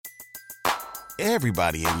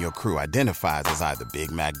Everybody in your crew identifies as either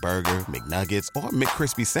Big Mac Burger, McNuggets, or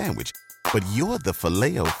McCrispy Sandwich. But you're the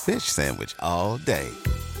Filet-O-Fish Sandwich all day.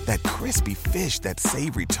 That crispy fish, that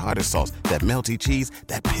savory tartar sauce, that melty cheese,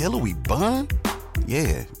 that pillowy bun.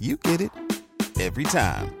 Yeah, you get it. Every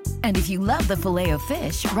time. And if you love the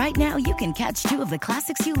Filet-O-Fish, right now you can catch two of the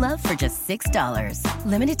classics you love for just $6.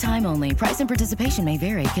 Limited time only. Price and participation may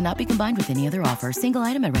vary. Cannot be combined with any other offer. Single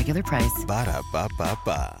item at regular price.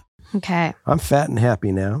 Ba-da-ba-ba-ba. Okay. I'm fat and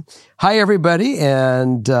happy now. Hi, everybody,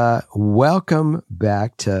 and welcome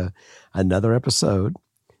back to another episode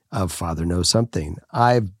of Father Knows Something.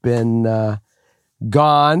 I've been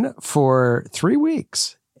gone for 3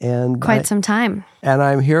 weeks. And Quite some time. And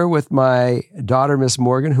I'm here with my daughter, Miss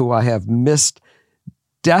Morgan, who I have missed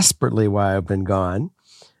desperately while I've been gone.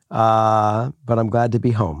 But I'm glad to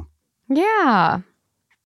be home. Yeah.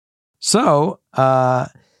 So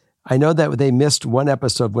I know that they missed one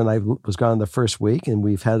episode when I was gone the first week, and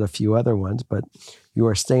we've had a few other ones, but you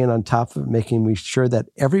are staying on top of it, making sure that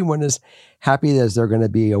everyone is happy as they're going to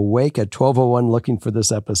be awake at 12:01 looking for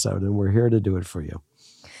this episode, and we're here to do it for you.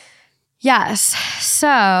 Yes.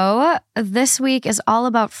 So this week is all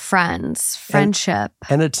about friends, friendship.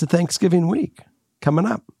 And it's the Thanksgiving week coming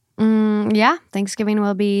up. Yeah. Thanksgiving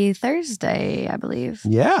will be Thursday, I believe.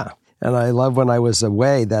 Yeah. And I love when I was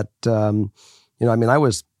away that, I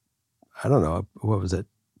was, I don't know, what was it?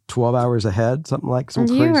 12 hours ahead, something like some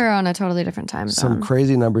You crazy, were on a totally different time zone. some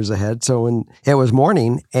crazy numbers ahead. So when it was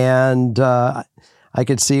morning and I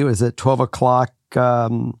could see it was at 12 o'clock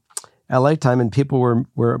LA time, and people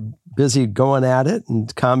were busy going at it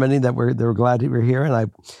and commenting that they were glad you were here. And I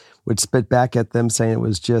would spit back at them saying it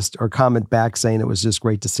was just, or comment back saying it was just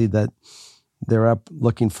great to see that they're up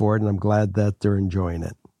looking for it. And I'm glad that they're enjoying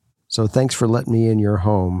it. So thanks for letting me in your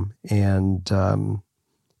home and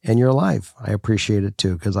you're alive. I appreciate it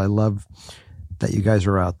too, because I love that you guys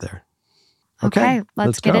are out there. Okay,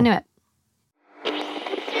 let's get into it.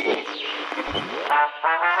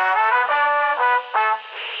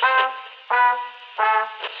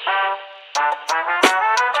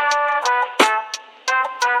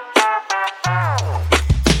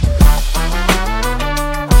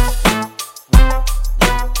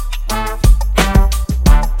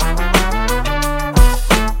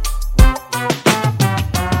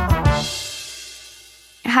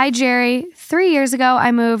 Hi, Jerry. 3 years ago,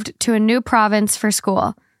 I moved to a new province for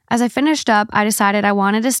school. As I finished up, I decided I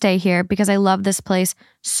wanted to stay here because I love this place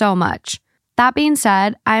so much. That being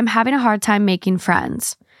said, I am having a hard time making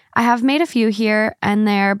friends. I have made a few here and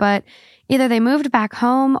there, but either they moved back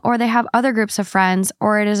home or they have other groups of friends,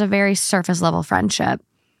 or it is a very surface level friendship.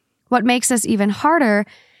 What makes this even harder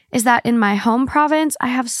is that in my home province, I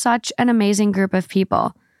have such an amazing group of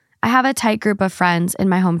people. I have a tight group of friends in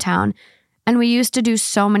my hometown, and we used to do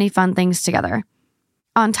so many fun things together.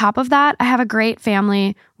 On top of that, I have a great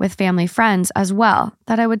family with family friends as well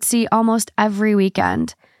that I would see almost every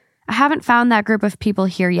weekend. I haven't found that group of people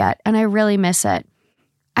here yet, and I really miss it.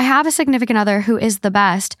 I have a significant other who is the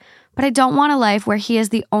best, but I don't want a life where he is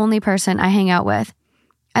the only person I hang out with.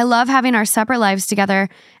 I love having our separate lives together,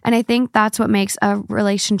 and I think that's what makes a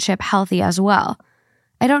relationship healthy as well.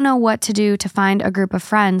 I don't know what to do to find a group of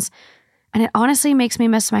friends, and it honestly makes me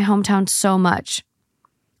miss my hometown so much.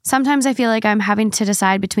 Sometimes I feel like I'm having to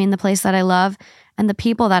decide between the place that I love and the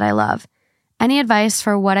people that I love. Any advice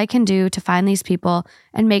for what I can do to find these people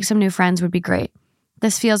and make some new friends would be great.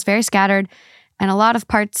 This feels very scattered and a lot of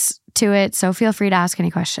parts to it, so feel free to ask any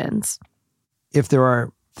questions. If there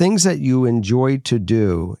are things that you enjoy to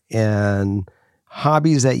do and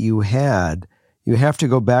hobbies that you had, you have to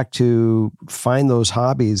go back to find those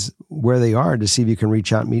hobbies where they are to see if you can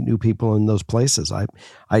reach out and meet new people in those places.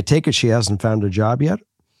 I take it she hasn't found a job yet?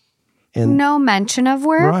 And no mention of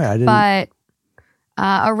work, right, but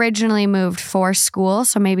originally moved for school,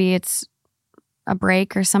 so maybe it's a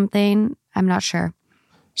break or something. I'm not sure.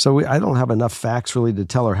 So I don't have enough facts really to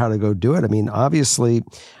tell her how to go do it. I mean, obviously,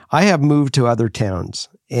 I have moved to other towns.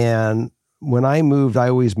 And when I moved, I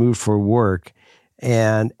always moved for work.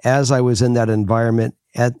 And as I was in that environment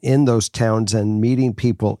in those towns and meeting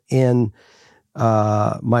people in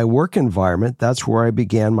my work environment, that's where I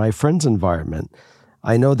began my friends environment.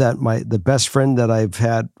 I know that the best friend that I've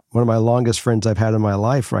had, one of my longest friends I've had in my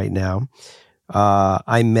life right now,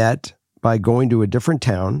 I met by going to a different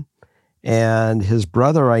town, and his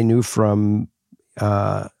brother I knew from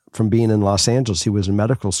being in Los Angeles. He was in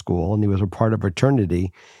medical school and he was a part of a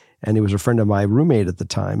fraternity, and he was a friend of my roommate at the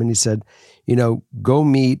time. And he said, go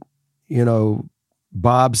meet,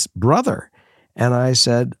 Bob's brother. And I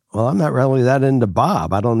said, well, I'm not really that into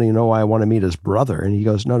Bob. I don't even know why I want to meet his brother. And he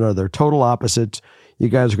goes, no, they're total opposites. You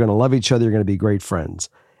guys are going to love each other. You're going to be great friends.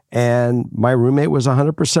 And my roommate was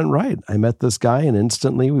 100% right. I met this guy and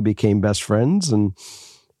instantly we became best friends, and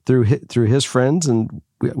through his friends, and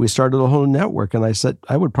we started a whole network. And I said,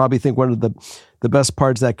 I would probably think one of the best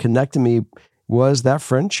parts that connected me was that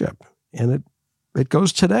friendship. And it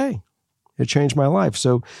goes today. It changed my life.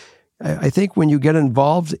 So I think when you get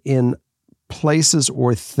involved in places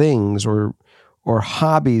or things or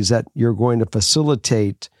hobbies that you're going to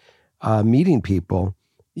facilitate meeting people,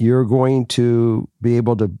 you're going to be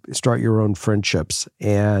able to start your own friendships,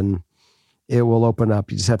 and it will open up.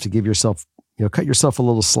 You just have to give yourself, cut yourself a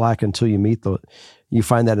little slack until you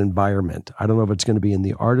find that environment. I don't know if it's going to be in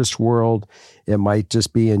the artist world. It might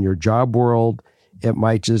just be in your job world. It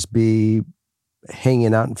might just be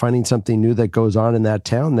hanging out and finding something new that goes on in that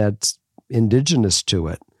town that's indigenous to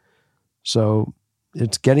it. So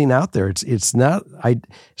it's getting out there. It's not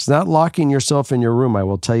locking yourself in your room. I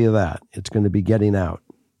will tell you that. It's going to be getting out.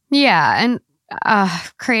 Yeah. And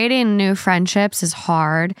creating new friendships is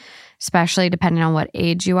hard, especially depending on what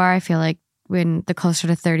age you are. I feel like when the closer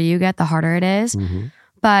to 30 you get, the harder it is. Mm-hmm.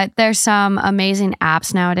 But there's some amazing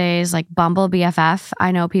apps nowadays like Bumble BFF.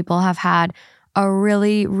 I know people have had a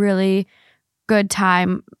really, really good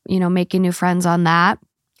time, making new friends on that.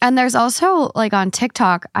 And there's also like on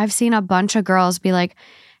TikTok, I've seen a bunch of girls be like,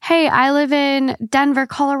 hey, I live in Denver,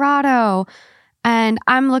 Colorado, and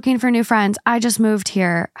I'm looking for new friends. I just moved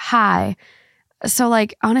here. Hi. So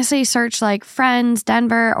like, honestly, search like friends,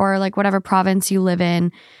 Denver, or like whatever province you live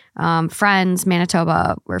in, friends,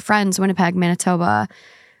 Manitoba, or friends, Winnipeg, Manitoba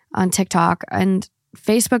on TikTok. And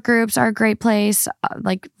Facebook groups are a great place,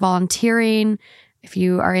 like volunteering. If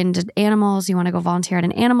you are into animals, you want to go volunteer at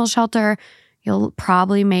an animal shelter, you'll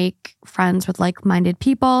probably make friends with like-minded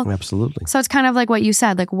people. Absolutely. So it's kind of like what you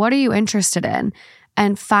said, like, what are you interested in?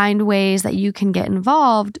 And find ways that you can get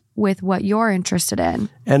involved with what you're interested in.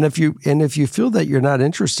 And if you feel that you're not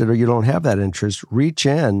interested or you don't have that interest, reach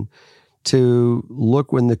in to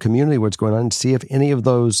look in the community what's going on and see if any of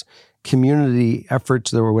those community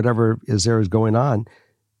efforts or whatever is going on,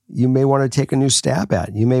 you may want to take a new stab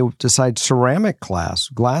at. You may decide ceramic class,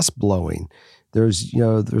 glass blowing. There's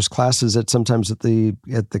classes sometimes at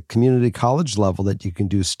the community college level that you can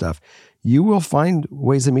do stuff. You will find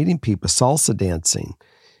ways of meeting people, salsa dancing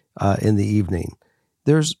in the evening.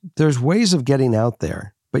 There's ways of getting out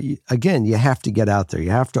there. But again, you have to get out there.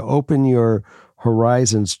 You have to open your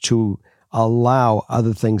horizons to allow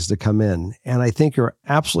other things to come in. And I think you're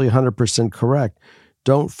absolutely 100% correct.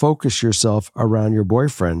 Don't focus yourself around your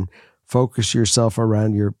boyfriend. Focus yourself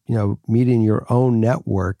around your, meeting your own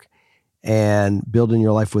network and building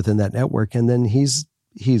your life within that network. And then he's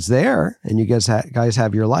there, and you guys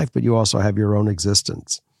have your life, but you also have your own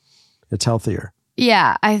existence. It's healthier.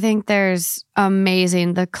 Yeah, I think there's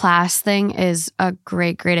amazing. The class thing is a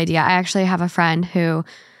great, great idea. I actually have a friend who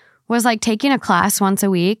was like taking a class once a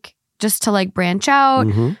week just to like branch out,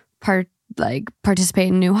 participate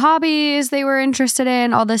in new hobbies they were interested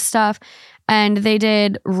in, all this stuff. And they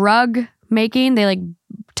did rug making. They like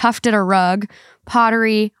tufted a rug,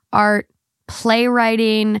 pottery, art,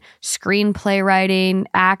 playwriting, screenplay writing,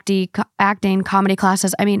 acting, comedy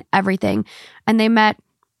classes. I mean, everything. And they met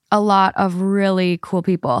a lot of really cool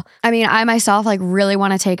people. I mean, I myself like really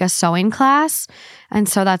want to take a sewing class. And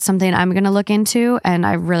so that's something I'm going to look into. And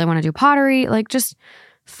I really want to do pottery. Like just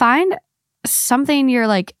find something you're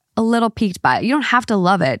like a little piqued by. You don't have to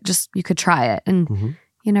love it. Just you could try it. And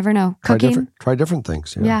you never know. Cooking. Try different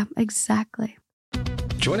things. Yeah, exactly.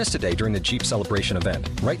 Join us today during the Jeep Celebration event.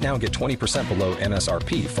 Right now, get 20% below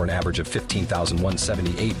MSRP for an average of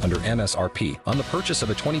 $15,178 under MSRP on the purchase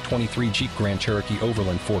of a 2023 Jeep Grand Cherokee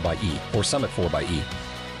Overland 4xE or Summit 4xE.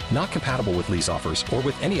 Not compatible with lease offers or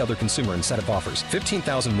with any other consumer incentive offers.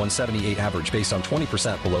 $15,178 average based on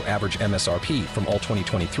 20% below average MSRP from all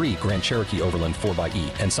 2023 Grand Cherokee Overland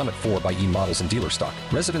 4xE and Summit 4xE models in dealer stock.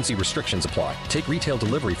 Residency restrictions apply. Take retail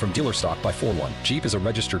delivery from dealer stock by 4/1. Jeep is a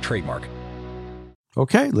registered trademark.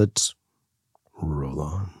 Okay, let's roll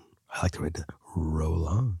on. I like the way to roll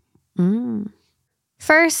on.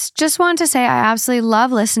 First, just want to say I absolutely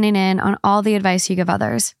love listening in on all the advice you give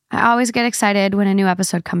others. I always get excited when a new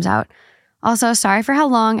episode comes out. Also, sorry for how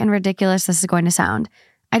long and ridiculous this is going to sound.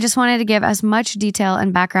 I just wanted to give as much detail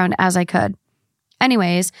and background as I could.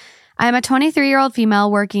 Anyways, I am a 23-year-old female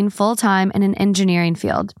working full-time in an engineering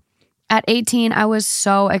field. At 18, I was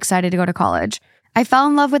so excited to go to college. I fell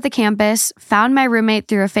in love with the campus, found my roommate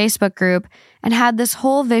through a Facebook group, and had this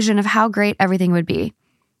whole vision of how great everything would be.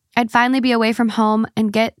 I'd finally be away from home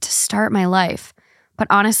and get to start my life. But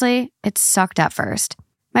honestly, it sucked at first.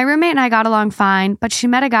 My roommate and I got along fine, but she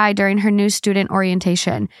met a guy during her new student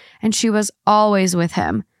orientation, and she was always with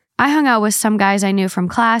him. I hung out with some guys I knew from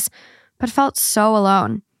class, but felt so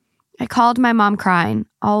alone. I called my mom crying,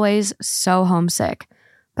 always so homesick.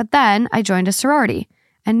 But then I joined a sorority.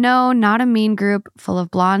 And no, not a mean group full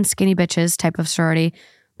of blonde, skinny bitches type of sorority,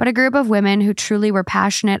 but a group of women who truly were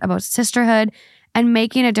passionate about sisterhood and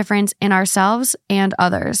making a difference in ourselves and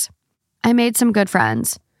others. I made some good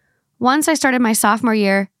friends. Once I started my sophomore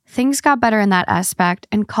year, things got better in that aspect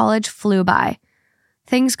and college flew by.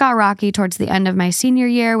 Things got rocky towards the end of my senior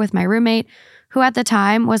year with my roommate, who at the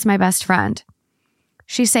time was my best friend.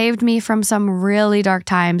 She saved me from some really dark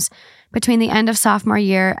times between the end of sophomore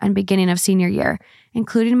year and beginning of senior year,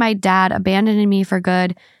 including my dad abandoning me for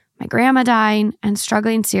good, my grandma dying, and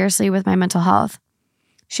struggling seriously with my mental health.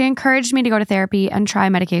 She encouraged me to go to therapy and try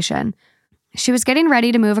medication. She was getting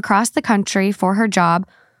ready to move across the country for her job,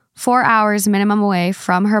 4 hours minimum away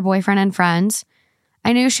from her boyfriend and friends.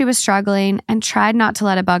 I knew she was struggling and tried not to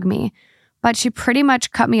let it bug me, but she pretty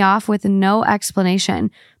much cut me off with no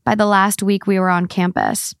explanation by the last week we were on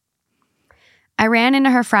campus. I ran into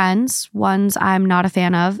her friends, ones I'm not a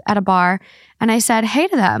fan of, at a bar, and I said hey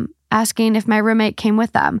to them, asking if my roommate came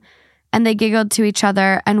with them. And they giggled to each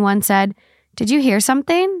other, and one said, "Did you hear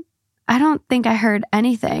something?" I don't think I heard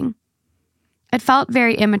anything. It felt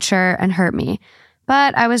very immature and hurt me,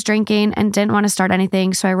 but I was drinking and didn't want to start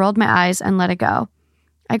anything, so I rolled my eyes and let it go.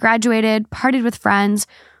 I graduated, partied with friends,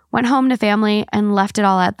 went home to family, and left it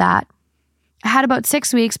all at that. I had about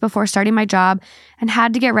 6 weeks before starting my job and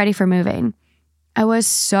had to get ready for moving. I was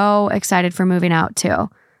so excited for moving out too.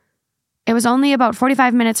 It was only about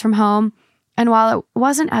 45 minutes from home, and while it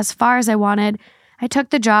wasn't as far as I wanted, I took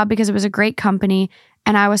the job because it was a great company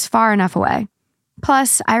and I was far enough away.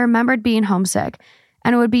 Plus, I remembered being homesick,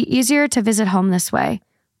 and it would be easier to visit home this way.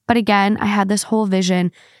 But again, I had this whole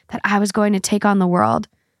vision that I was going to take on the world,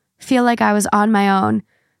 feel like I was on my own,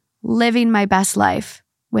 living my best life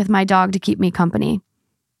with my dog to keep me company.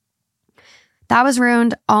 That was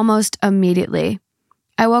ruined almost immediately.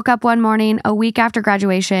 I woke up one morning a week after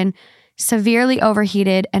graduation, severely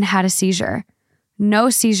overheated and had a seizure. No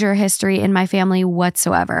seizure history in my family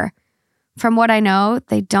whatsoever. From what I know,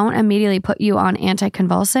 they don't immediately put you on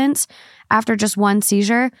anticonvulsants after just one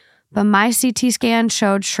seizure, but my CT scan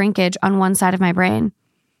showed shrinkage on one side of my brain.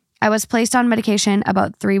 I was placed on medication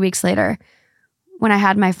about 3 weeks later when I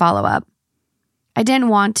had my follow-up. I didn't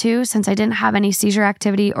want to since I didn't have any seizure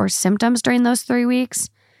activity or symptoms during those 3 weeks.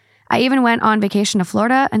 I even went on vacation to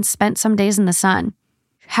Florida and spent some days in the sun.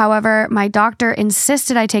 However, my doctor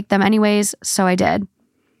insisted I take them anyways, so I did.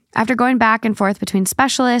 After going back and forth between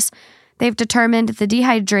specialists, they've determined the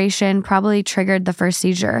dehydration probably triggered the first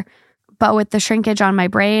seizure. But with the shrinkage on my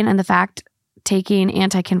brain and the fact taking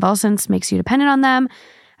anticonvulsants makes you dependent on them,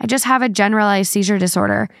 I just have a generalized seizure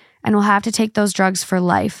disorder and will have to take those drugs for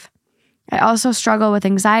life. I also struggle with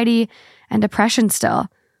anxiety and depression still,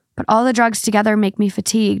 but all the drugs together make me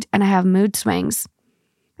fatigued and I have mood swings.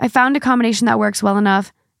 I found a combination that works well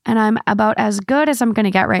enough, and I'm about as good as I'm going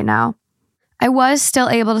to get right now. I was still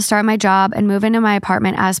able to start my job and move into my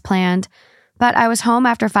apartment as planned, but I was home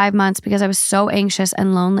after 5 months because I was so anxious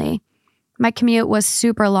and lonely. My commute was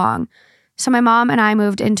super long, so my mom and I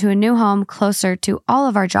moved into a new home closer to all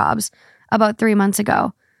of our jobs about 3 months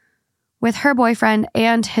ago, with her boyfriend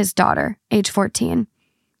and his daughter, age 14.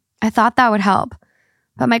 I thought that would help,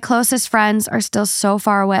 but my closest friends are still so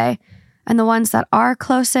far away, and the ones that are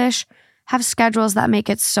close-ish have schedules that make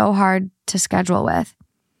it so hard to schedule with.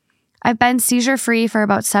 I've been seizure-free for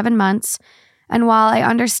about 7 months, and while I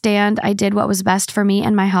understand I did what was best for me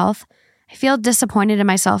and my health, I feel disappointed in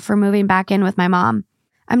myself for moving back in with my mom.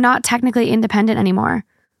 I'm not technically independent anymore,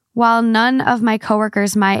 while none of my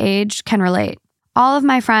coworkers my age can relate. All of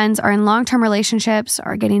my friends are in long-term relationships,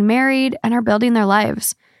 are getting married, and are building their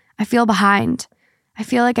lives. I feel behind. I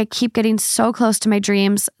feel like I keep getting so close to my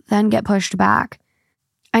dreams, then get pushed back.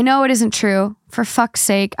 I know it isn't true. For fuck's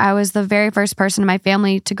sake, I was the very first person in my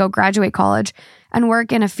family to go graduate college and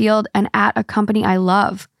work in a field and at a company I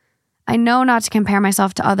love. I know not to compare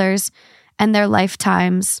myself to others and their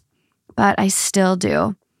lifetimes, but I still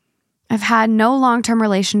do. I've had no long-term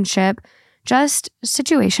relationship, just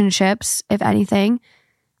situationships, if anything.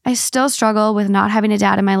 I still struggle with not having a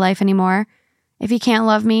dad in my life anymore. If he can't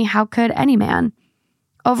love me, how could any man?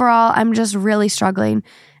 Overall, I'm just really struggling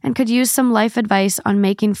and could use some life advice on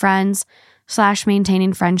making friends /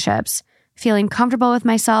 maintaining friendships, feeling comfortable with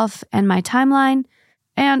myself and my timeline,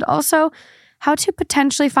 and also how to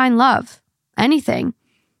potentially find love. Anything.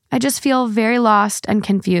 I just feel very lost and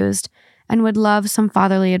confused and would love some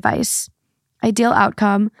fatherly advice. Ideal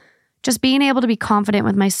outcome, Just being able to be confident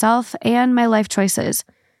with myself and my life choices.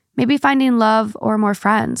 Maybe finding love or more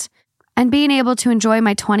friends. And being able to enjoy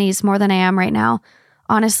my 20s more than I am right now.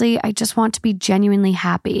 Honestly, I just want to be genuinely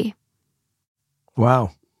happy.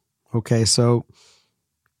 Wow. Okay, so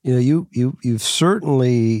you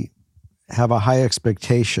certainly have a high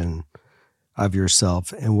expectation of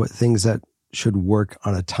yourself and what things that should work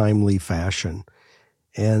on a timely fashion.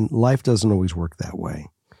 And life doesn't always work that way.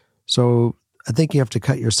 So I think you have to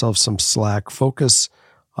cut yourself some slack, focus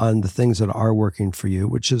on the things that are working for you,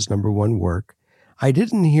 which is number one, work. I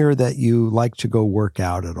didn't hear that you like to go work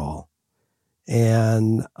out at all.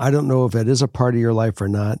 And I don't know if it is a part of your life or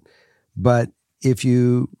not, but if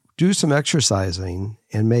you do some exercising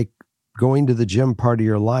and make going to the gym part of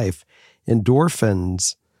your life,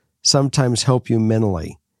 endorphins sometimes help you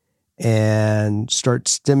mentally and start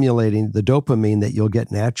stimulating the dopamine that you'll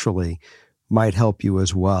get naturally might help you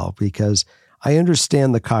as well. Because I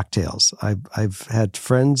understand the cocktails. I've had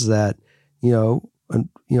friends that,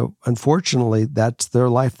 unfortunately, that's their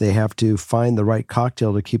life. They have to find the right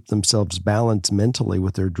cocktail to keep themselves balanced mentally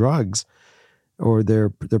with their drugs or their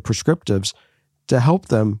prescriptives to help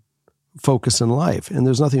them focus in life. And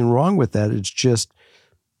there's nothing wrong with that. It's just,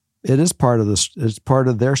 it's part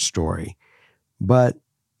of their story. But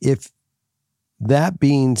if that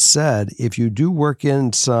being said, if you do work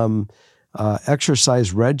in some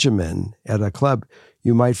exercise regimen at a club,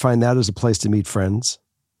 you might find that as a place to meet friends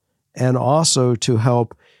and also to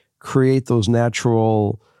help create those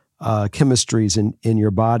natural chemistries in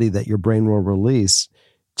your body that your brain will release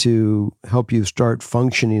to help you start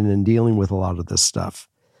functioning and dealing with a lot of this stuff.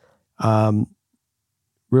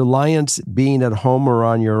 Reliance, being at home or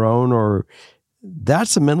on your own, or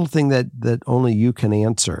that's a mental thing that only you can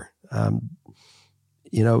answer.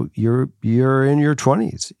 You're in your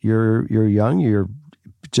 20s. You're young. You're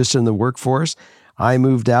just in the workforce. I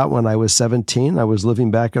moved out when I was 17. I was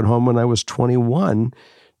living back at home when I was 21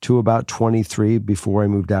 to about 23 before I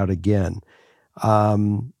moved out again.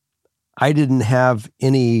 I didn't have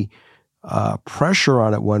any pressure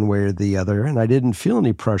on it one way or the other, and I didn't feel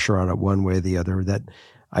any pressure on it one way or the other that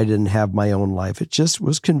I didn't have my own life. It just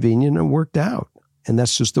was convenient and worked out, and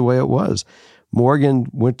that's just the way it was. Morgan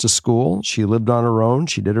went to school. She lived on her own.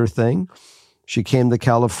 She did her thing. She came to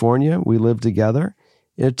California. We lived together.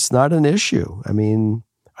 It's not an issue. I mean,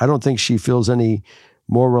 I don't think she feels any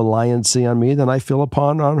more reliancy on me than I feel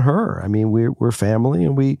on her. I mean, we're family,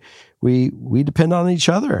 and we depend on each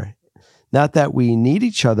other. Not that we need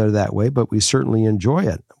each other that way, but we certainly enjoy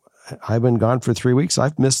it. I've been gone for 3 weeks.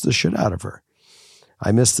 I've missed the shit out of her.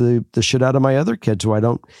 I miss the shit out of my other kids who I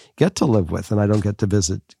don't get to live with and I don't get to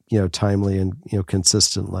visit, timely and,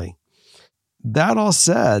 consistently. That all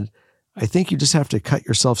said, I think you just have to cut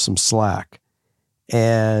yourself some slack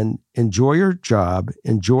and enjoy your job,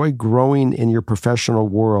 enjoy growing in your professional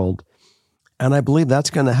world. And I believe that's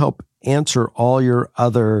going to help answer all your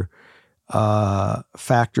other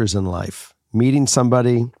factors in life, meeting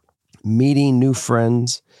somebody, meeting new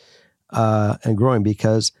friends, and growing,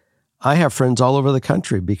 because I have friends all over the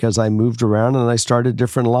country because I moved around and I started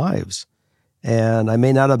different lives. And I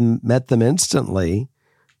may not have met them instantly,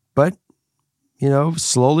 but,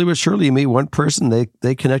 slowly but surely you meet one person,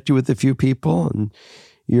 they connect you with a few people, and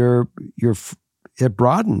it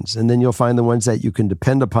broadens. And then you'll find the ones that you can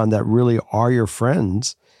depend upon that really are your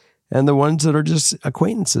friends, and the ones that are just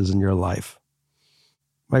acquaintances in your life.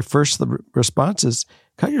 My first response is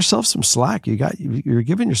cut yourself some slack. You're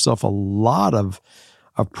giving yourself a lot of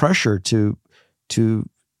pressure to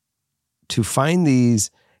find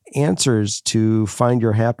these answers, to find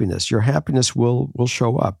your happiness. Your happiness will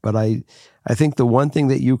show up. But I think the one thing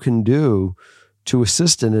that you can do to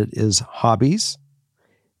assist in it is hobbies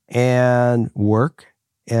and work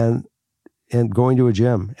and going to a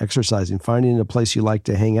gym, exercising, finding a place you like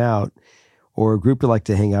to hang out or a group you like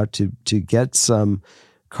to hang out to get some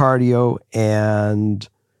cardio and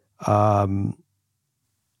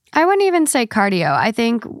I wouldn't even say cardio. I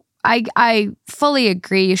think I fully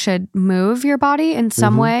agree you should move your body in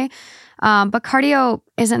some way, but cardio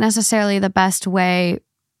isn't necessarily the best way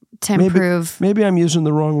to improve. Maybe I'm using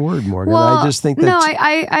the wrong word, Morgan. Well, I just think that... No,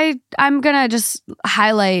 I'm going to just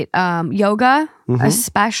highlight yoga,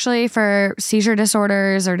 especially for seizure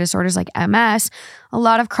disorders or disorders like MS. A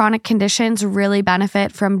lot of chronic conditions really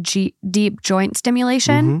benefit from deep joint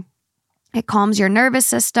stimulation. It calms your nervous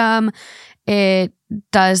system. It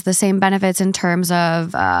does the same benefits in terms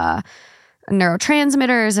of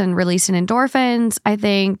neurotransmitters and releasing endorphins. I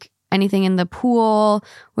think anything in the pool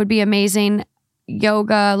would be amazing.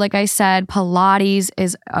 yoga, like I said, Pilates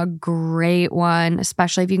is a great one,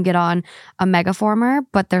 especially if you can get on a Megaformer,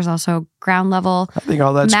 but there's also ground level. I think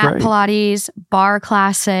all that's mat great. Pilates, bar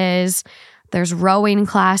classes, there's rowing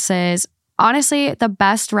classes. Honestly, the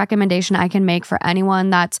best recommendation I can make for anyone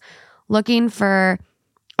that's looking for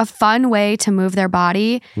a fun way to move their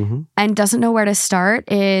body and doesn't know where to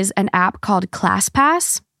start is an app called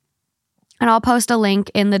ClassPass. And I'll post a link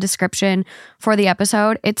in the description for the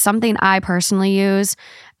episode. It's something I personally use.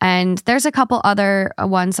 And there's a couple other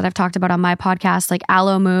ones that I've talked about on my podcast, like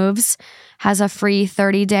Alo Moves has a free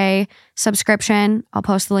 30-day subscription. I'll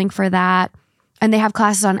post the link for that. And they have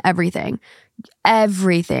classes on everything,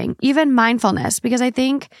 even mindfulness. Because I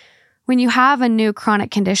think when you have a new chronic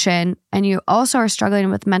condition and you also are struggling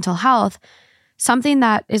with mental health, something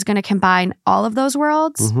that is going to combine all of those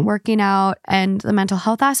worlds, working out and the mental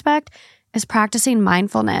health aspect, is practicing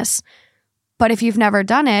mindfulness. But if you've never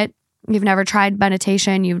done it, you've never tried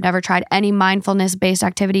meditation, you've never tried any mindfulness-based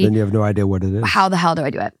activity, then you have no idea what it is. How the hell do I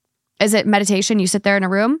do it? Is it meditation? You sit there in a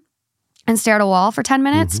room and stare at a wall for 10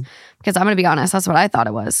 minutes? Because I'm going to be honest, that's what I thought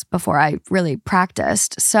it was before I really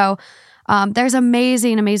practiced. So there's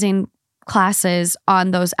amazing classes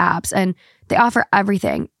on those apps, and they offer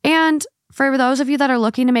everything. And for those of you that are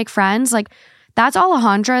looking to make friends, like, that's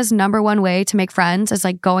Alejandra's number one way to make friends, is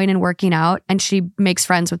like going and working out. And she makes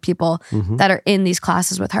friends with people that are in these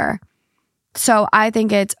classes with her. So I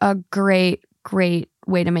think it's a great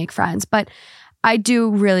way to make friends. But I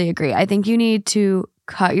do really agree. I think you need to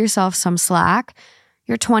cut yourself some slack.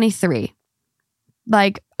 You're 23.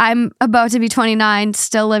 Like, I'm about to be 29,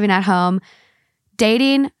 still living at home.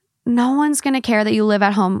 Dating, no one's going to care that you live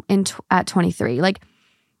at home at 23. Like,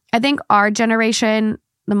 I think our generation,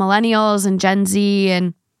 the millennials and Gen Z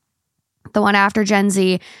and the one after Gen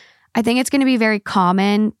Z, I think it's going to be very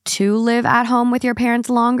common to live at home with your parents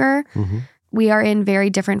longer. We are in very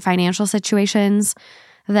different financial situations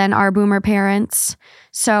than our boomer parents.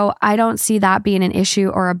 So I don't see that being an issue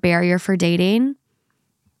or a barrier for dating.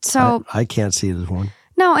 So I can't see it as one.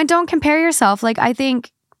 No, and don't compare yourself. Like, I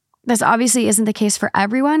think this obviously isn't the case for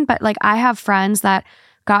everyone, but like, I have friends that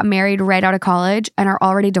got married right out of college and are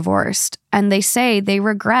already divorced. And they say they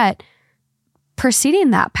regret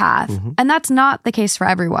proceeding that path. And that's not the case for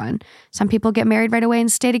everyone. Some people get married right away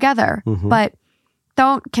and stay together. But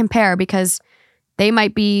don't compare, because they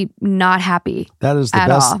might be not happy. That is the at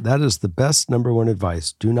best. all. That is the best number one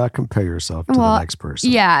advice. Do not compare yourself to the next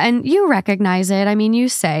person. Yeah, and you recognize it. I mean, you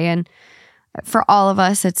say, and for all of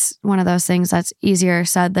us, it's one of those things that's easier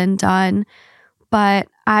said than done. But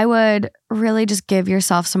I would really just give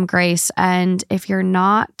yourself some grace. And if you're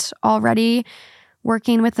not already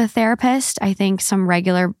working with a therapist, I think some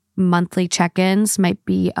regular monthly check-ins might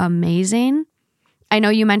be amazing. I know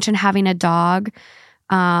you mentioned having a dog.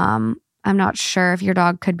 I'm not sure if your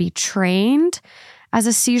dog could be trained as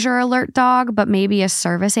a seizure alert dog, but maybe a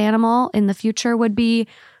service animal in the future would be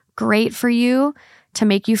great for you to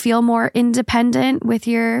make you feel more independent with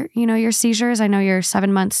your seizures. I know you're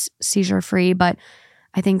 7 months seizure free, but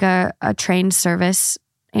I think a trained service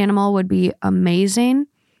animal would be amazing,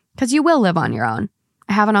 because you will live on your own.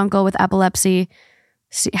 I have an uncle with epilepsy,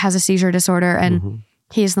 has a seizure disorder, and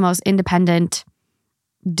he's the most independent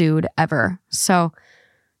dude ever. So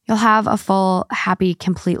you'll have a full, happy,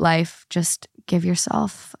 complete life. Just give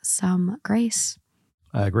yourself some grace.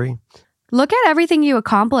 I agree. Look at everything you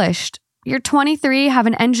accomplished. You're 23, have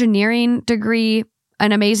an engineering degree,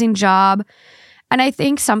 an amazing job. And I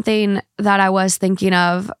think something that I was thinking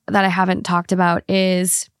of that I haven't talked about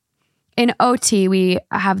is in OT, we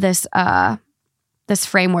have this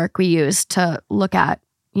framework we use to look at,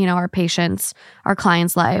 our patients, our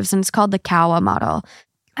clients' lives, and it's called the CAWA model.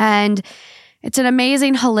 And it's an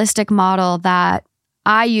amazing holistic model that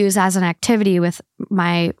I use as an activity with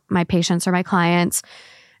my patients or my clients.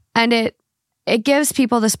 And it gives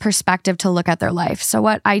people this perspective to look at their life. So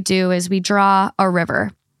what I do is we draw a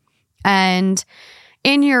river. And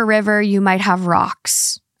in your river, you might have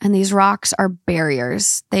rocks. And these rocks are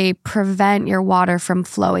barriers. They prevent your water from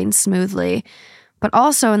flowing smoothly. But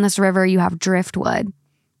also in this river, you have driftwood.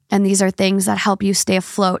 And these are things that help you stay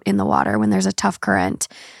afloat in the water when there's a tough current.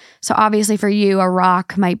 So obviously for you, a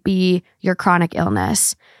rock might be your chronic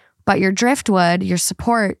illness. But your driftwood, your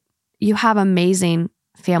support, you have amazing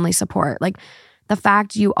family support. Like, the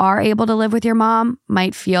fact you are able to live with your mom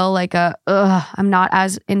might feel like I'm not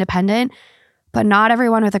as independent, but not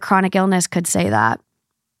everyone with a chronic illness could say that.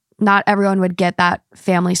 Not everyone would get that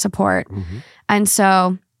family support. And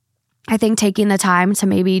so I think taking the time to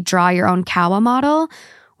maybe draw your own CAWA model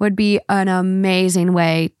would be an amazing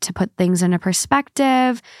way to put things into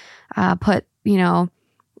perspective, put,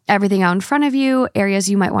 everything out in front of you, areas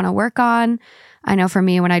you might want to work on. I know for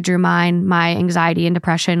me, when I drew mine, my anxiety and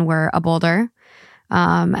depression were a boulder.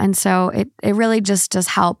 And so it really just does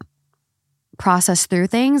help process through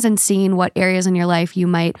things and seeing what areas in your life you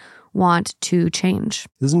might want to change.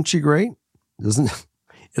 Isn't she great?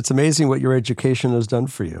 It's amazing what your education has done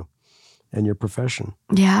for you and your profession.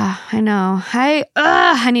 Yeah, I know.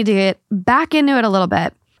 I need to get back into it a little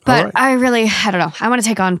bit. But I don't know. I want to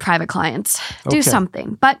take on private clients. Do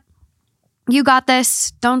something. But you got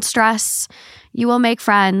this. Don't stress. You will make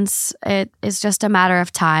friends. It is just a matter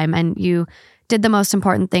of time. And you did the most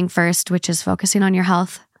important thing first, which is focusing on your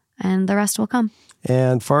health. And the rest will come.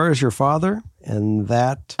 And far as your father and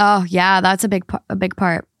that. Oh, yeah. That's a big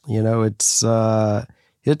part. You know, it's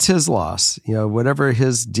his loss. You know, whatever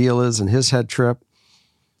his deal is and his head trip,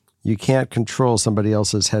 you can't control somebody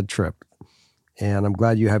else's head trip. And I'm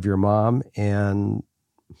glad you have your mom, and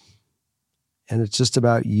it's just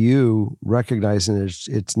about you recognizing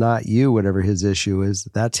it's not you, whatever his issue is.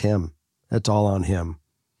 That's him. That's all on him.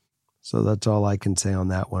 So that's all I can say on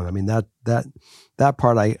that one. I mean, that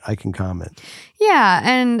part I can comment. Yeah,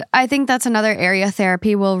 and I think that's another area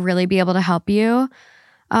therapy will really be able to help you.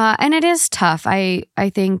 And it is tough. I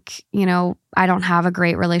think, you know, I don't have a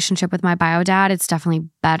great relationship with my bio dad. It's definitely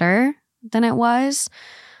better than it was,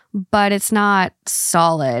 but it's not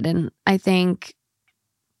solid. And I think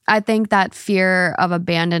that fear of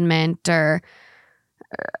abandonment, or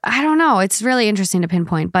I don't know, it's really interesting to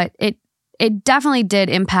pinpoint, but it definitely did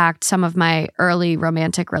impact some of my early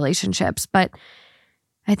romantic relationships. But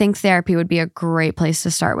I think therapy would be a great place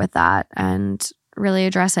to start with that and really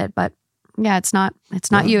address it. But yeah, it's not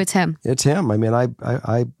you, it's him. It's him. I mean,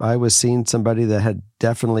 I was seeing somebody that had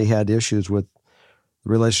definitely had issues with the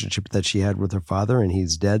relationship that she had with her father, and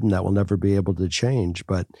he's dead, and that will never be able to change.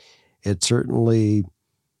 But it certainly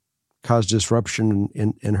caused disruption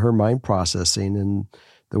in her mind processing and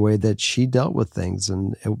the way that she dealt with things.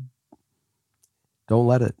 And don't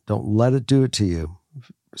let it do it to you.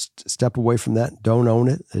 Step away from that. Don't own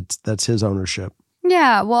it. That's his ownership.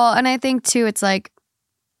 Yeah. Well, and I think too, it's like,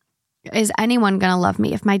 is anyone going to love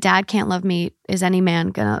me? If my dad can't love me, is any man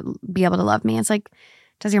going to be able to love me? It's like,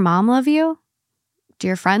 does your mom love you? Do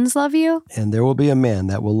your friends love you? And there will be a man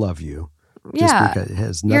that will love you. Yeah. Just because it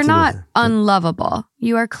has nothing You're not unlovable.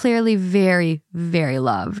 You are clearly very, very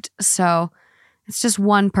loved. So it's just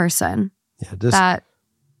one person that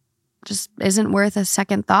just isn't worth a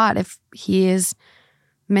second thought if he has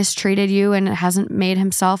mistreated you and hasn't made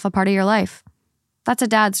himself a part of your life. That's a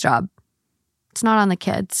dad's job. It's not on the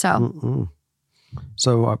kid. So,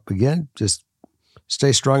 So again, just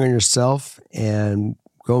stay strong on yourself and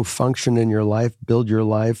go function in your life, build your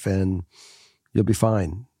life, and you'll be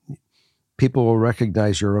fine. People will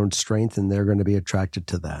recognize your own strength, and they're going to be attracted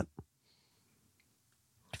to that.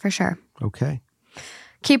 For sure. Okay.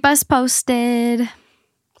 Keep us posted.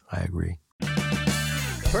 I agree.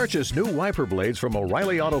 Purchase new wiper blades from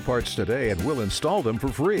O'Reilly Auto Parts today and we'll install them for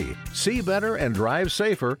free. See better and drive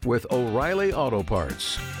safer with O'Reilly Auto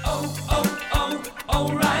Parts.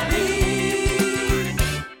 O'Reilly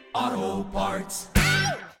Auto Parts.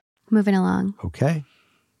 Moving along. Okay.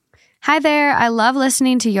 Hi there. I love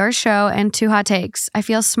listening to your show and Two Hot Takes. I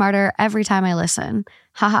feel smarter every time I listen.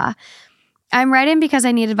 Haha. I'm writing because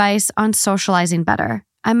I need advice on socializing better.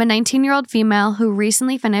 I'm a 19-year-old female who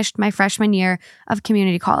recently finished my freshman year of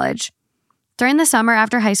community college. During the summer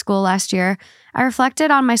after high school last year, I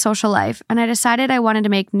reflected on my social life and I decided I wanted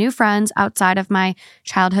to make new friends outside of my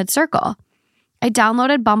childhood circle. I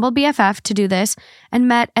downloaded Bumble BFF to do this and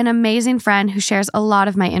met an amazing friend who shares a lot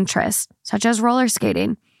of my interests, such as roller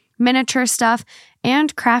skating, miniature stuff,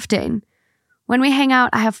 and crafting. When we hang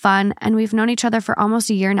out, I have fun, and we've known each other for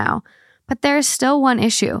almost a year now. But there is still one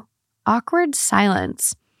issue: awkward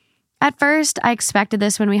silence. At first, I expected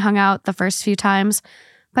this when we hung out the first few times,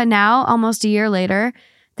 but now, almost a year later,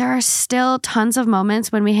 there are still tons of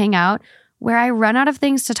moments when we hang out where I run out of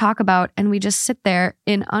things to talk about and we just sit there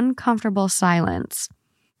in uncomfortable silence.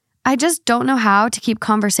 I just don't know how to keep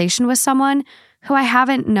conversation with someone who I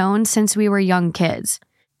haven't known since we were young kids.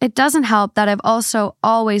 It doesn't help that I've also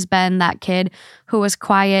always been that kid who was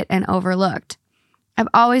quiet and overlooked. I've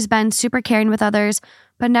always been super caring with others,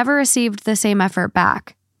 but never received the same effort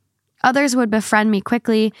back. Others would befriend me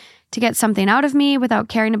quickly to get something out of me without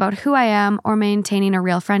caring about who I am or maintaining a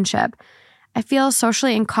real friendship. I feel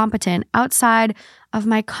socially incompetent outside of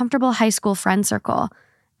my comfortable high school friend circle,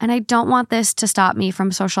 and I don't want this to stop me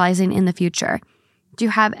from socializing in the future. Do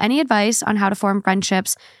you have any advice on how to form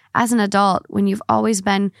friendships as an adult when you've always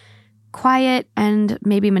been quiet and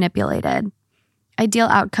maybe manipulated? Ideal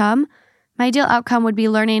outcome: My ideal outcome would be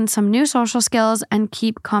learning some new social skills and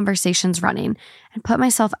keep conversations running and put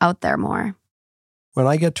myself out there more. When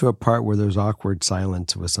I get to a part where there's awkward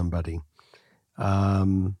silence with somebody,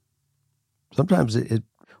 sometimes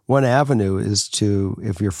one avenue is to,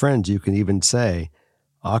 if you're friends, you can even say,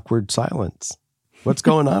 awkward silence. What's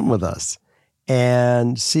going on with us?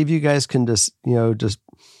 And see if you guys can just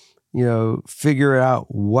figure out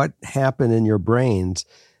what happened in your brains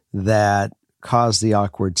that caused the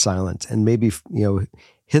awkward silence, and maybe,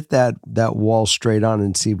 hit that wall straight on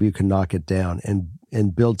and see if you can knock it down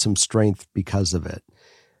and build some strength because of it.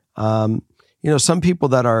 Some people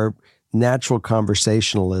that are natural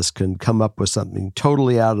conversationalists can come up with something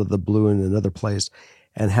totally out of the blue in another place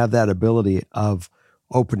and have that ability of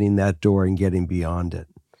opening that door and getting beyond it.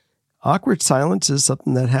 Awkward silence is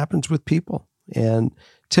something that happens with people. And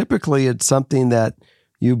typically it's something that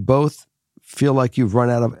you both feel like you've run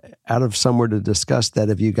out of somewhere to discuss, that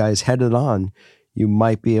if you guys head it on, you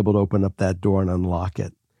might be able to open up that door and unlock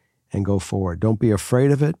it and go forward. Don't be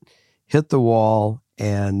afraid of it. Hit the wall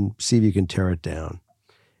and see if you can tear it down.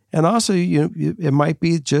 And also, it might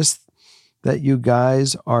be just that you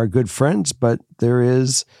guys are good friends, but there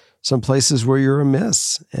is some places where you're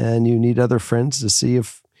amiss and you need other friends to see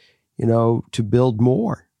if, to build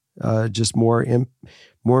more, just more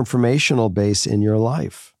informational base in your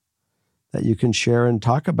life that you can share and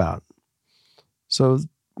talk about. So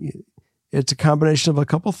it's a combination of a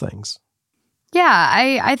couple things. Yeah,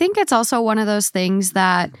 I think it's also one of those things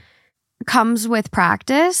that comes with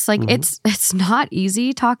practice. Like it's not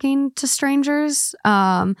easy talking to strangers.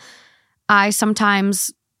 I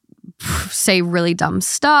sometimes say really dumb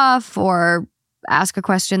stuff or ask a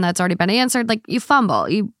question that's already been answered. Like you fumble.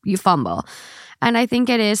 And I think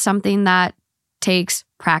it is something that takes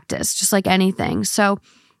practice, just like anything. So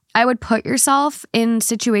I would put yourself in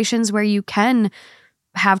situations where you can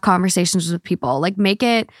have conversations with people. Like make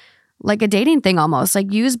it like a dating thing almost.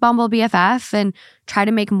 Like use Bumble BFF and try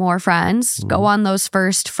to make more friends. Go on those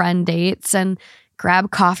first friend dates and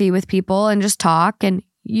grab coffee with people and just talk, and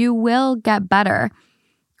you will get better.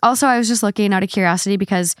 Also, I was just looking out of curiosity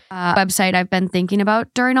because a website I've been thinking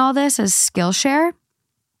about during all this is Skillshare.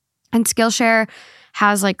 And Skillshare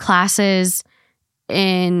has like classes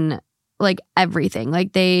in like everything.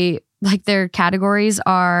 Like their categories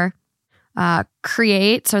are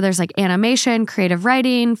create. So there's like animation, creative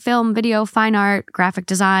writing, film, video, fine art, graphic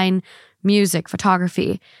design, music,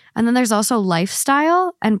 photography. And then there's also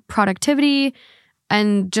lifestyle and productivity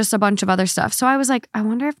and just a bunch of other stuff. So I was like, I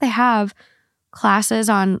wonder if they have classes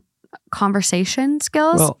on conversation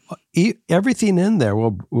skills. Well, everything in there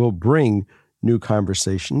will bring new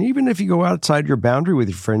conversation. Even if you go outside your boundary with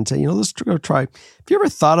your friends, say, let's go try. Have you ever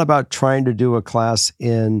thought about trying to do a class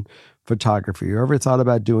in photography? You ever thought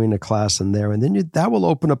about doing a class in there? And then that will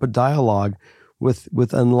open up a dialogue with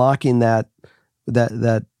unlocking that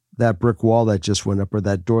brick wall that just went up, or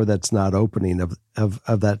that door that's not opening of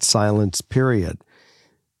that silence period.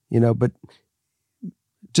 But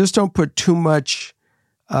just don't put too much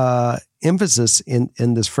emphasis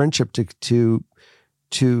in this friendship to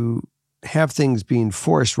have things being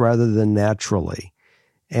forced rather than naturally.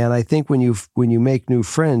 And I think when you make new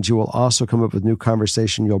friends, you will also come up with new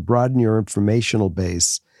conversation. You'll broaden your informational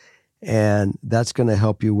base, and that's going to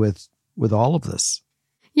help you with all of this.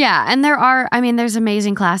 Yeah, and there's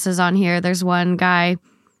amazing classes on here. There's one guy,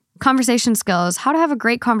 conversation skills, how to have a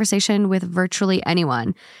great conversation with virtually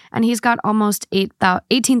anyone. And he's got almost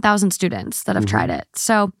 18,000 students that have tried it.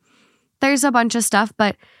 So there's a bunch of stuff,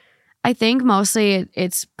 but I think mostly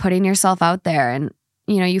it's putting yourself out there, and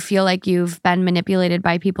you feel like you've been manipulated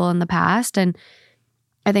by people in the past, and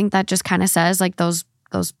I think that just kind of says like those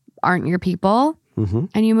aren't your people,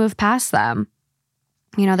 and you move past them.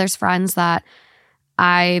 There's friends that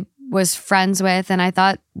I was friends with, and I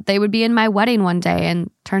thought they would be in my wedding one day, and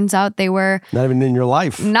turns out they were not even in your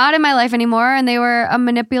life, not in my life anymore, and they were a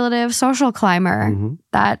manipulative social climber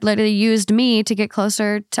that literally used me to get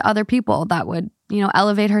closer to other people that would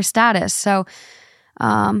elevate her status. So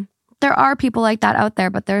there are people like that out there,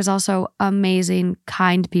 but there's also amazing,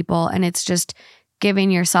 kind people, and it's just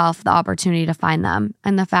giving yourself the opportunity to find them.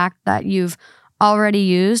 And the fact that you've already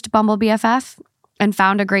used Bumble BFF and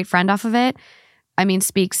found a great friend off of it,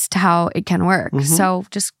 speaks to how it can work. So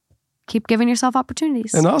just keep giving yourself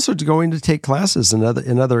opportunities. And also going to take classes in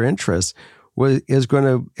other interests is going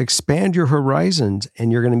to expand your horizons,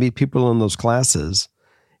 and you're going to meet people in those classes,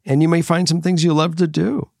 and you may find some things you love to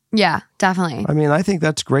do. Yeah, definitely. I think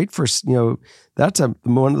that's great for, that's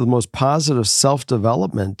one of the most positive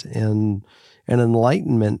self-development and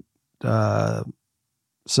enlightenment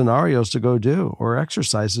scenarios to go do, or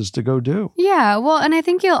exercises to go do. Yeah, well, and I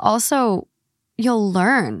think you'll also you'll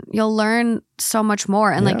learn so much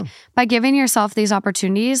more. And like by giving yourself these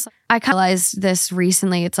opportunities, I kind of realized this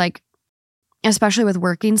recently. It's like, especially with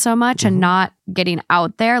working so much and not getting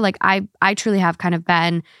out there, like I truly have kind of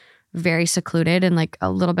been very secluded and like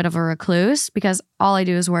a little bit of a recluse because all I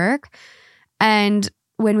do is work. And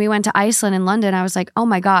when we went to Iceland and London, I was like, oh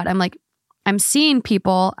my God, I'm seeing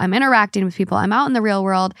people, I'm interacting with people, I'm out in the real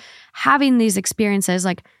world, having these experiences.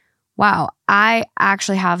 Like, wow, I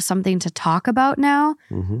actually have something to talk about now.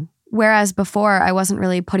 Whereas before, I wasn't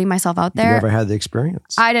really putting myself out there. You never had the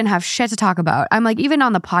experience. I didn't have shit to talk about. I'm like, even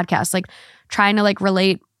on the podcast, like trying to like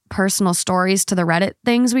relate personal stories to the Reddit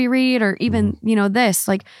things we read, or even, this,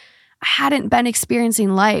 like I hadn't been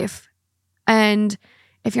experiencing life. And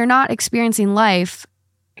if you're not experiencing life,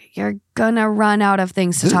 you're gonna run out of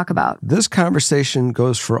things to talk about. This conversation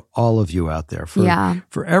goes for all of you out there.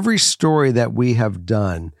 For every story that we have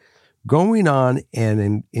done, going on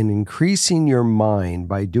and increasing your mind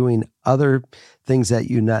by doing other things that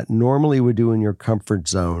you not normally would do in your comfort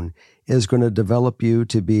zone is going to develop you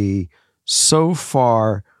to be so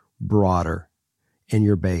far broader in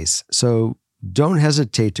your base. So don't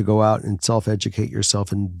hesitate to go out and self-educate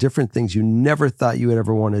yourself in different things you never thought you would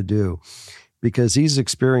ever want to do. Because these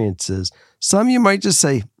experiences, some you might just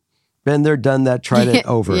say, been there, done that, tried it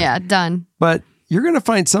over. Yeah, done. But you're going to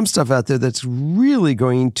find some stuff out there that's really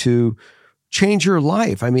going to change your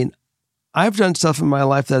life. I mean, I've done stuff in my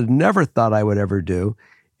life that I never thought I would ever do.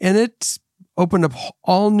 And it's opened up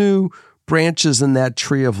all new branches in that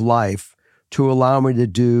tree of life to allow me to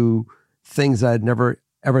do things I'd never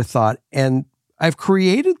ever thought. And I've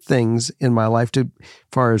created things in my life as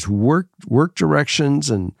far as work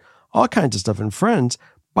directions and all kinds of stuff and friends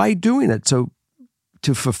by doing it. So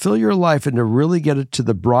to fulfill your life and to really get it to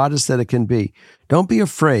the broadest that it can be, don't be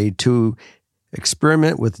afraid to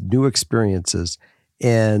experiment with new experiences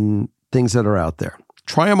and things that are out there.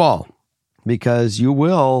 Try them all, because you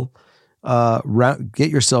will get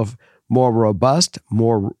yourself more robust,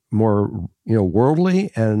 more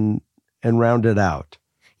worldly and rounded out.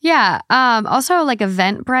 Yeah. Also, like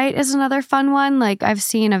Eventbrite is another fun one. Like I've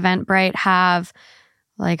seen Eventbrite have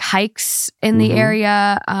like hikes in the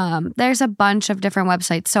area. There's a bunch of different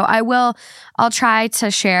websites. So I'll try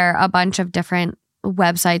to share a bunch of different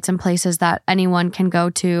websites and places that anyone can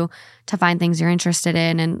go to find things you're interested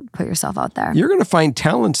in and put yourself out there. You're going to find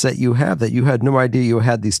talents that you have that you had no idea you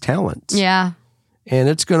had these talents. Yeah. And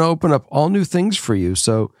it's going to open up all new things for you.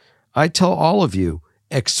 So I tell all of you,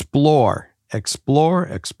 explore.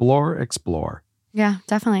 Yeah,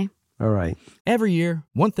 definitely. All right. Every year,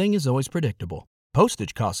 one thing is always predictable.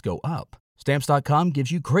 Postage costs go up. Stamps.com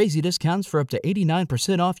gives you crazy discounts for up to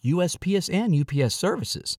 89% off USPS and UPS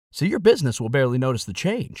services, so your business will barely notice the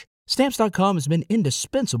change. Stamps.com has been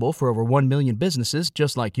indispensable for over 1 million businesses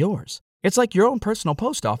just like yours. It's like your own personal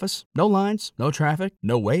post office. No lines, no traffic,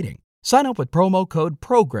 no waiting. Sign up with promo code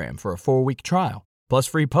PROGRAM for a 4-week trial, plus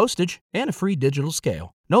free postage and a free digital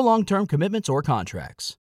scale. No long-term commitments or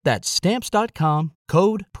contracts. That's Stamps.com,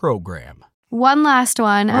 code PROGRAM. One last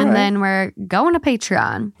one, and then we're going to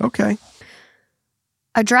Patreon. Okay.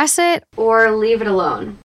 Address it or leave it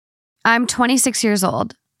alone. I'm 26 years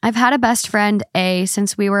old. I've had a best friend, A,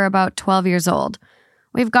 since we were about 12 years old.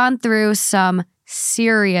 We've gone through some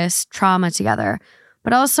serious trauma together,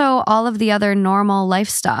 but also all of the other normal life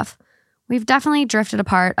stuff. We've definitely drifted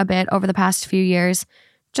apart a bit over the past few years,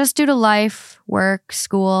 just due to life, work,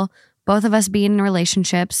 school, both of us being in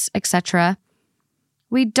relationships, etc.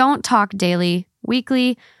 We don't talk daily,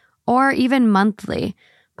 weekly, or even monthly,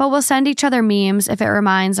 but we'll send each other memes if it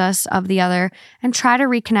reminds us of the other and try to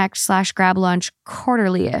reconnect / grab lunch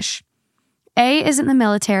quarterly-ish. A is in the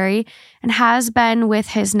military and has been with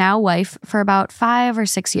his now wife for about 5 or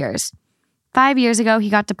 6 years. 5 years ago, he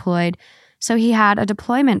got deployed, so he had a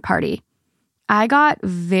deployment party. I got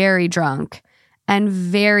very drunk and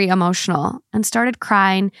very emotional and started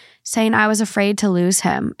crying, saying I was afraid to lose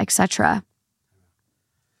him, etc.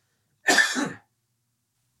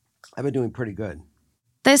 I've been doing pretty good.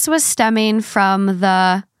 This was stemming from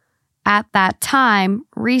the, at that time,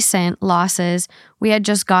 recent losses we had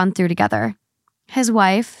just gone through together. His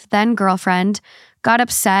wife, then girlfriend, got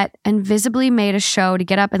upset and visibly made a show to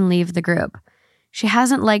get up and leave the group. She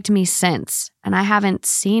hasn't liked me since, and I haven't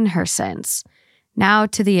seen her since. Now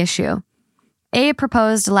to the issue. A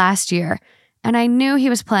proposed last year, and I knew he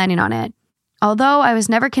was planning on it. Although I was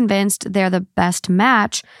never convinced they're the best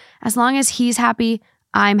match, as long as he's happy,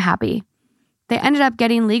 I'm happy. They ended up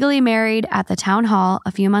getting legally married at the town hall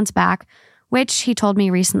a few months back, which he told me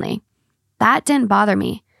recently. That didn't bother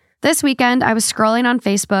me. This weekend, I was scrolling on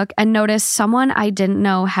Facebook and noticed someone I didn't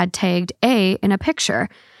know had tagged A in a picture,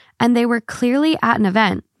 and they were clearly at an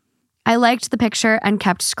event. I liked the picture and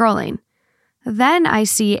kept scrolling. Then I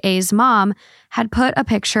see A's mom had put a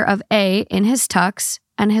picture of A in his tux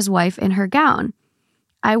and his wife in her gown.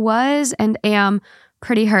 I was and am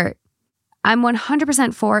pretty hurt. I'm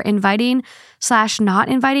 100% for inviting/not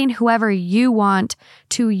inviting whoever you want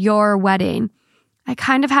to your wedding. I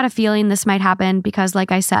kind of had a feeling this might happen because,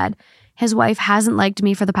 like I said, his wife hasn't liked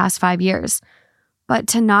me for the past 5 years. But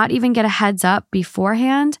to not even get a heads up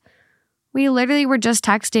beforehand, we literally were just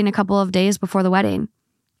texting a couple of days before the wedding.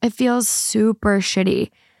 It feels super shitty.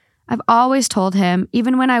 I've always told him,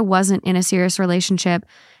 even when I wasn't in a serious relationship,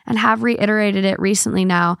 and have reiterated it recently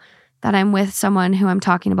now that I'm with someone who I'm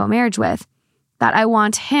talking about marriage with, that I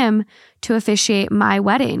want him to officiate my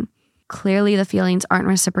wedding. Clearly the feelings aren't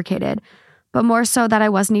reciprocated, but more so that I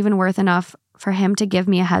wasn't even worth enough for him to give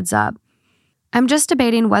me a heads up. I'm just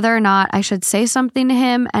debating whether or not I should say something to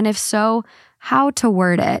him, and if so, how to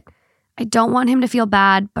word it. I don't want him to feel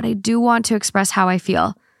bad, but I do want to express how I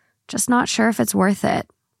feel. Just not sure if it's worth it.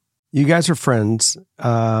 You guys are friends,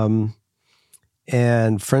 and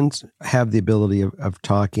friends have the ability of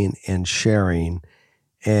talking and sharing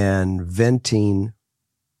and venting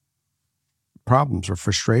problems or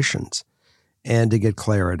frustrations and to get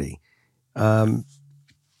clarity.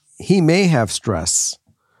 He may have stress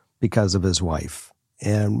because of his wife,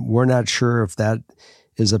 and we're not sure if that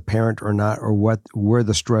is apparent or not, or where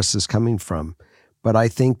the stress is coming from. But I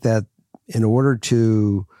think that in order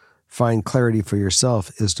to find clarity for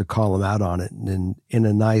yourself is to call him out on it in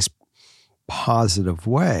a nice, positive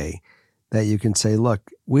way that you can say,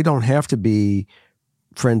 look, we don't have to be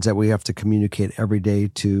friends that we have to communicate every day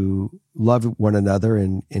to love one another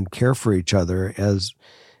and care for each other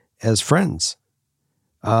as friends.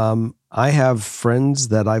 I have friends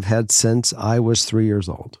that I've had since I was 3 years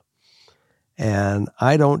old, and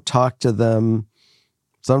I don't talk to them.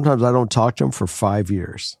 Sometimes I don't talk to them for 5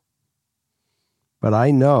 years, but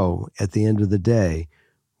I know at the end of the day,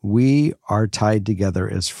 we are tied together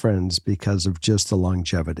as friends because of just the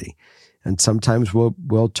longevity. And sometimes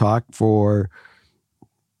we'll talk for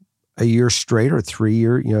a year straight or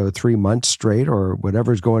 3 months straight or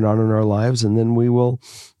whatever's going on in our lives. And then we will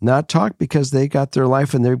not talk because they got their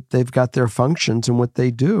life and they've got their functions and what they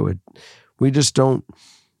do. We just don't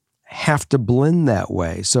have to blend that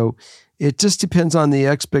way. So it just depends on the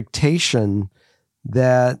expectation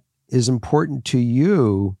that is important to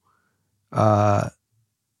you to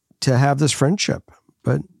have this friendship.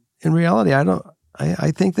 But in reality,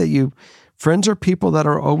 I think that friends are people that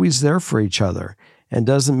are always there for each other. And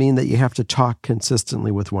doesn't mean that you have to talk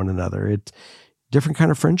consistently with one another. It's different kind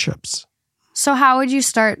of friendships. So how would you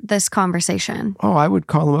start this conversation? Oh, I would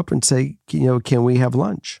call him up and say, can we have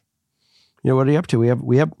lunch? What are you up to?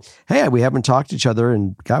 We haven't talked to each other,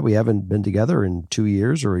 and God, we haven't been together in 2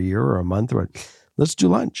 years or a year or a month. Let's do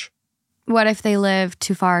lunch. What if they live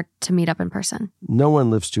too far to meet up in person? No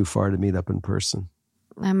one lives too far to meet up in person.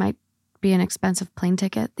 That might be an expensive plane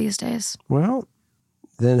ticket these days. Well,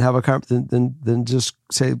 then have then just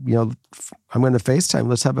say, I'm going to FaceTime.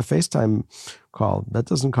 Let's have a FaceTime call. That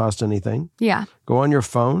doesn't cost anything. Yeah. Go on your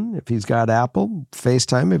phone. If he's got Apple,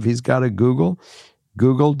 FaceTime. If he's got a Google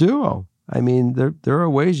Duo. I mean, there are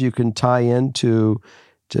ways you can tie in to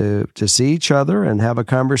see each other and have a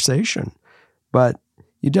conversation. But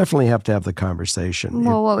you definitely have to have the conversation.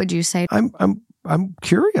 Well, what would you say? I'm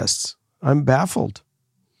curious. I'm baffled.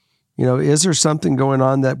 Is there something going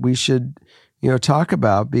on that we should talk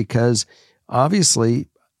about? Because obviously,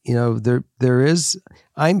 there is,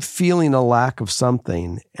 I'm feeling a lack of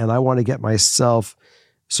something and I want to get myself.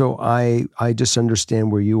 So I just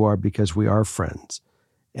understand where you are because we are friends.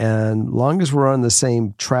 And long as we're on the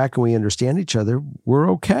same track and we understand each other, we're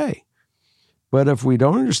okay. But if we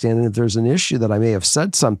don't understand and if there's an issue that I may have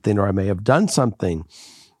said something or I may have done something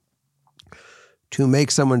to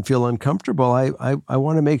make someone feel uncomfortable, I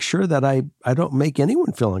want to make sure that I don't make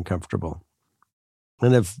anyone feel uncomfortable.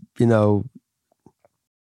 And if, for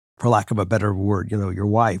lack of a better word, your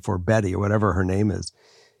wife or Betty or whatever her name is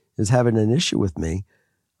having an issue with me,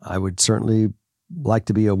 I would certainly like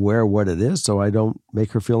to be aware of what it is so I don't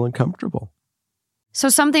make her feel uncomfortable. So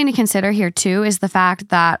something to consider here too is the fact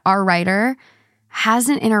that our writer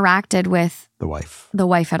hasn't interacted with the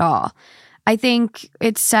wife at all. I think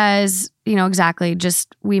it says, exactly,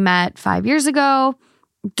 just we met 5 years ago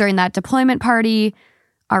during that deployment party.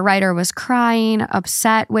 Our writer was crying,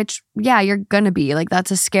 upset, which, yeah, you're going to be. Like,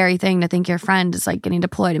 that's a scary thing to think your friend is like getting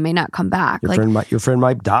deployed and may not come back. Your friend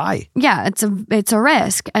might die. Yeah, it's a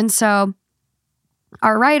risk. And so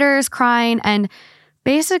our writer is crying and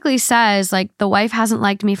basically says, like, the wife hasn't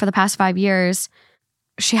liked me for the past 5 years.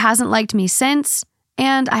 She hasn't liked me since.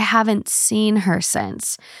 and I haven't seen her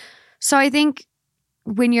since. So I think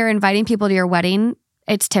when you're inviting people to your wedding,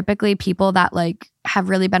 it's typically people that like have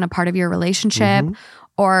really been a part of your relationship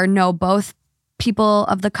or know both people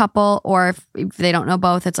of the couple, or if they don't know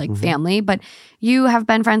both, it's like family, but you have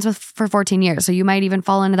been friends with for 14 years. So you might even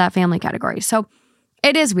fall into that family category. So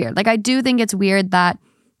it is weird. Like I do think it's weird that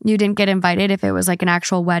you didn't get invited if it was like an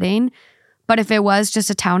actual wedding, but if it was just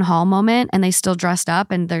a town hall moment and they still dressed up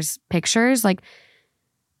and there's pictures, like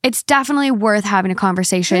it's definitely worth having a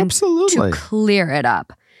conversation to clear it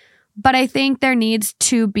up. But I think there needs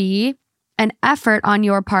to be an effort on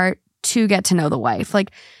your part to get to know the wife. Like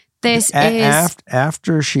this is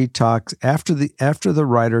after she talks, after the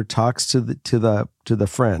writer talks to the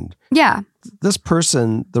friend. Yeah. This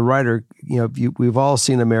person, the writer, we've all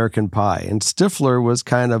seen American Pie, and Stifler was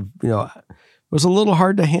kind of, was a little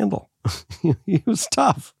hard to handle. He was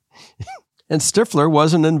tough. And Stifler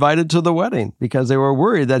wasn't invited to the wedding because they were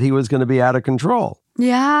worried that he was going to be out of control.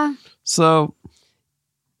 Yeah. So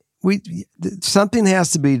something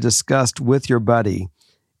has to be discussed with your buddy,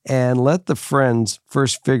 and let the friends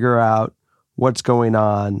first figure out what's going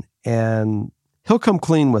on, and he'll come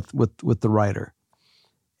clean with the writer.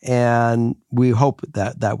 And we hope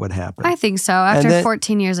that would happen. I think so. After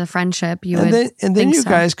 14 years of friendship, then you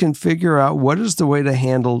guys can figure out what is the way to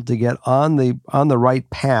handle to get on the right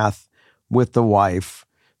path with the wife,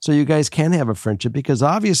 so you guys can have a friendship. Because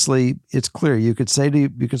obviously, it's clear. You could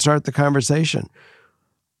start the conversation.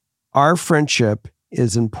 Our friendship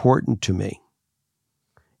is important to me,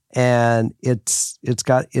 and it's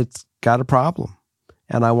got a problem,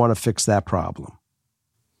 and I want to fix that problem.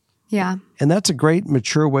 Yeah. And that's a great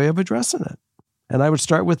mature way of addressing it. And I would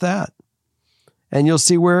start with that. And you'll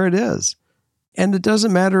see where it is. And it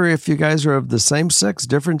doesn't matter if you guys are of the same sex,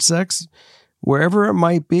 different sex, wherever it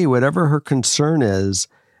might be, whatever her concern is.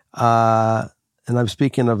 And I'm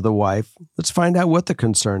speaking of the wife. Let's find out what the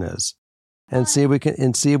concern is, and see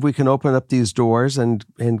if we can open up these doors and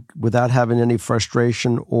without having any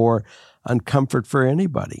frustration or uncomfort for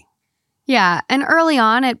anybody. Yeah. And early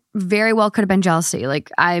on, it very well could have been jealousy.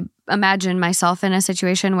 Like I imagine myself in a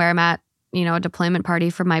situation where I'm at, a deployment party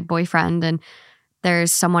for my boyfriend, and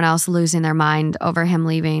there's someone else losing their mind over him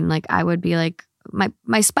leaving. Like I would be like, my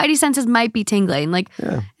spidey senses might be tingling. Like,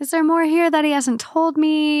 is there more here that he hasn't told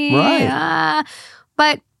me? Right.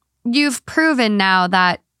 But you've proven now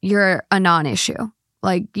that you're a non-issue.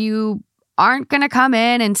 Like you aren't going to come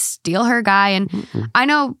in and steal her guy. And I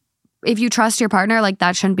know if you trust your partner, like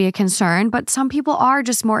that shouldn't be a concern, but some people are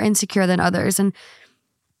just more insecure than others and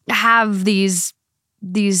have these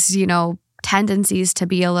tendencies to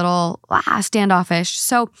be a little standoffish.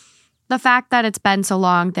 So the fact that it's been so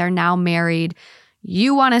long, they're now married,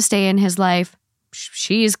 you want to stay in his life,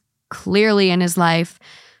 she's clearly in his life,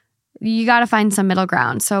 you got to find some middle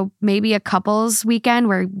ground. So maybe a couples weekend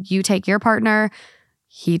where you take your partner,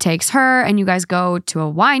 he takes her, and you guys go to a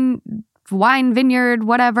wine vineyard,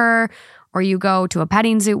 whatever, or you go to a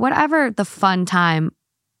petting zoo, whatever the fun time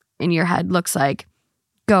in your head looks like,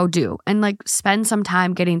 go do. And like spend some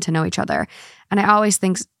time getting to know each other. And I always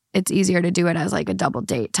think it's easier to do it as like a double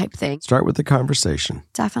date type thing. Start with the conversation.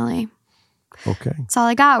 Definitely. Okay. That's all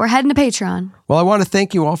I got. We're heading to Patreon. Well, I want to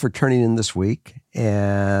thank you all for turning in this week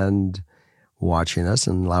and watching us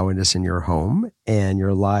and allowing us in your home and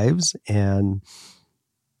your lives. And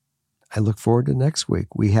I look forward to next week.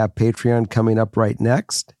 We have Patreon coming up right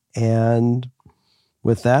next. And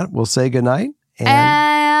with that, we'll say goodnight.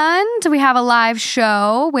 And we have a live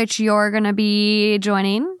show, which you're going to be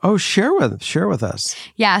joining. Oh, share with us.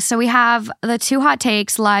 Yeah, so we have the Two Hot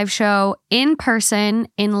Takes live show in person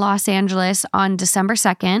in Los Angeles on December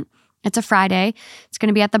 2nd. It's a Friday. It's going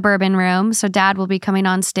to be at the Bourbon Room. So Dad will be coming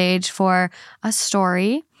on stage for a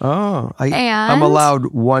story. Oh, I'm allowed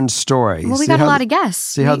one story. Well, we got a lot of guests.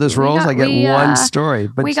 See how this rolls? I get one story.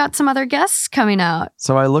 But we got some other guests coming out.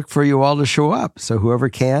 So I look for you all to show up. So whoever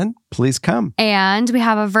can, please come. And we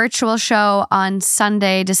have a virtual show on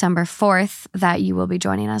Sunday, December 4th that you will be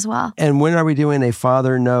joining as well. And when are we doing a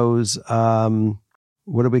Father Knows...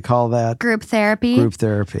 what do we call that? Group therapy. Group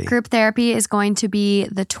therapy. Group therapy is going to be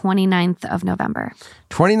the 29th of November.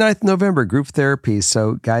 29th November, group therapy.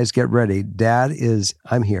 So guys, get ready.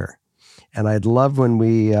 I'm here. And I'd love when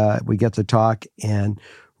we get to talk and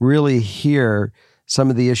really hear some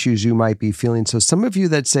of the issues you might be feeling. So some of you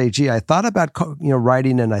that say, gee, I thought about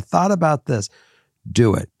writing and I thought about this,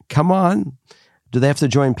 do it. Come on. Do they have to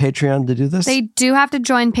join Patreon to do this? They do have to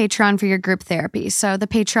join Patreon for your group therapy. So the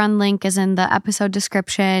Patreon link is in the episode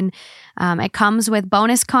description. It comes with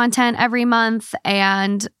bonus content every month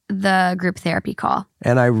and the group therapy call.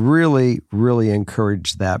 And I really, really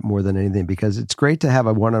encourage that more than anything, because it's great to have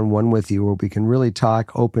a one-on-one with you where we can really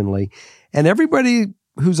talk openly. And everybody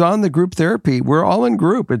who's on the group therapy, we're all in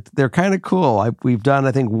group. They're kind of cool. We've done,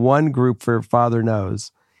 I think, one group for Father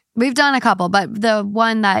Knows. We've done a couple, but the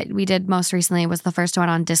one that we did most recently was the first one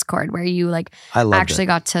on Discord, where you actually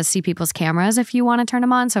got to see people's cameras if you want to turn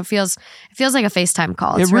them on. So it feels like a FaceTime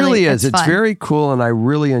call. It really is. It's fun. very cool, and I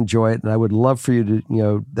really enjoy it. And I would love for you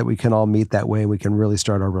to, that we can all meet that way, and we can really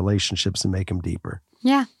start our relationships and make them deeper.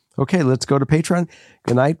 Yeah. Okay, let's go to Patreon.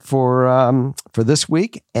 Good night for this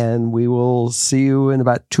week, and we will see you in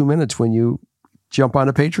about 2 minutes when you jump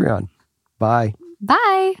onto Patreon. Bye.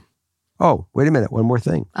 Bye. Oh, wait a minute. One more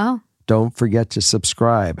thing. Oh. Don't forget to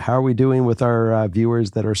subscribe. How are we doing with our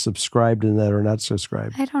viewers that are subscribed and that are not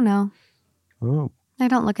subscribed? I don't know. Oh. I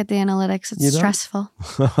don't look at the analytics. It's stressful.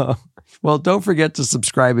 Well, don't forget to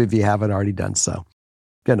subscribe if you haven't already done so.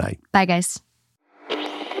 Good night. Bye, guys.